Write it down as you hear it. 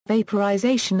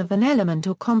Vaporization of an element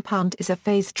or compound is a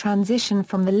phase transition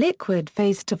from the liquid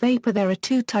phase to vapor. There are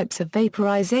two types of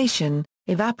vaporization,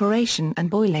 evaporation and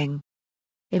boiling.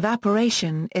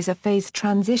 Evaporation is a phase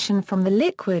transition from the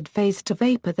liquid phase to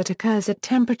vapor that occurs at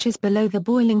temperatures below the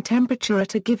boiling temperature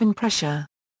at a given pressure.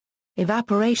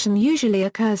 Evaporation usually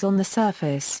occurs on the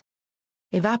surface.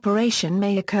 Evaporation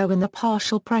may occur when the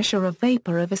partial pressure of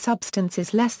vapor of a substance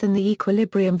is less than the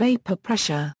equilibrium vapor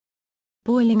pressure.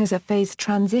 Boiling is a phase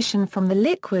transition from the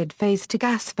liquid phase to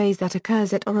gas phase that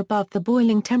occurs at or above the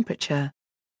boiling temperature.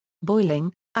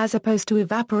 Boiling, as opposed to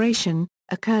evaporation,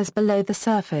 occurs below the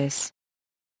surface.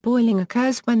 Boiling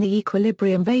occurs when the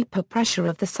equilibrium vapor pressure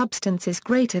of the substance is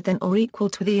greater than or equal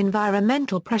to the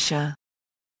environmental pressure.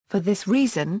 For this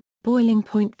reason, boiling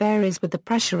point varies with the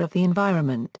pressure of the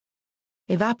environment.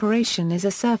 Evaporation is a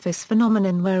surface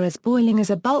phenomenon whereas boiling is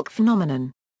a bulk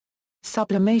phenomenon.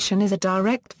 Sublimation is a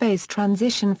direct phase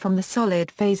transition from the solid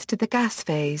phase to the gas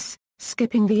phase,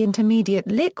 skipping the intermediate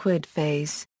liquid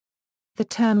phase. The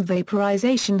term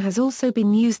vaporization has also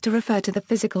been used to refer to the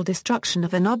physical destruction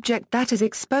of an object that is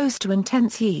exposed to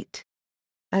intense heat.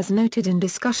 As noted in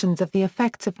discussions of the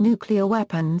effects of nuclear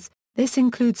weapons, this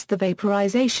includes the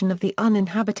vaporization of the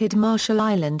uninhabited Marshall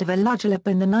Island of Alajuelenp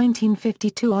in the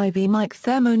 1952 IV Mike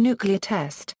thermonuclear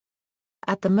test.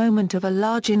 At the moment of a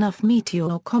large enough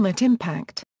meteor or comet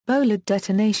impact, bolide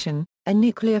detonation, a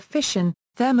nuclear fission,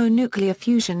 thermonuclear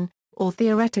fusion, or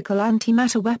theoretical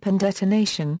antimatter weapon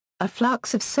detonation, a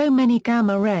flux of so many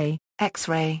gamma-ray,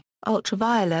 X-ray,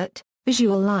 ultraviolet,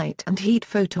 visual light and heat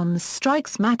photons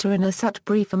strikes matter in such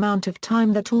brief amount of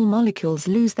time that all molecules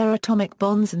lose their atomic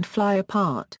bonds and fly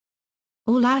apart.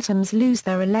 All atoms lose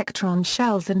their electron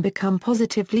shells and become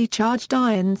positively charged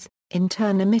ions, in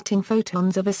turn emitting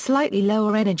photons of a slightly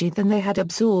lower energy than they had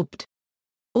absorbed.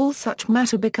 All such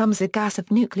matter becomes a gas of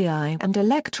nuclei and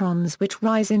electrons which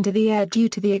rise into the air due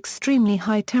to the extremely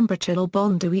high temperature or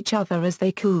bond to each other as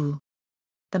they cool.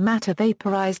 The matter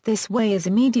vaporized this way is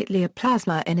immediately a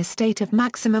plasma in a state of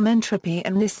maximum entropy,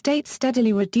 and this state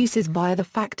steadily reduces via the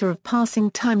factor of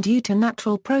passing time due to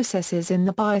natural processes in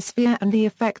the biosphere and the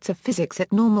effects of physics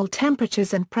at normal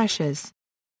temperatures and pressures.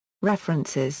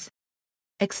 References.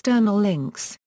 External links.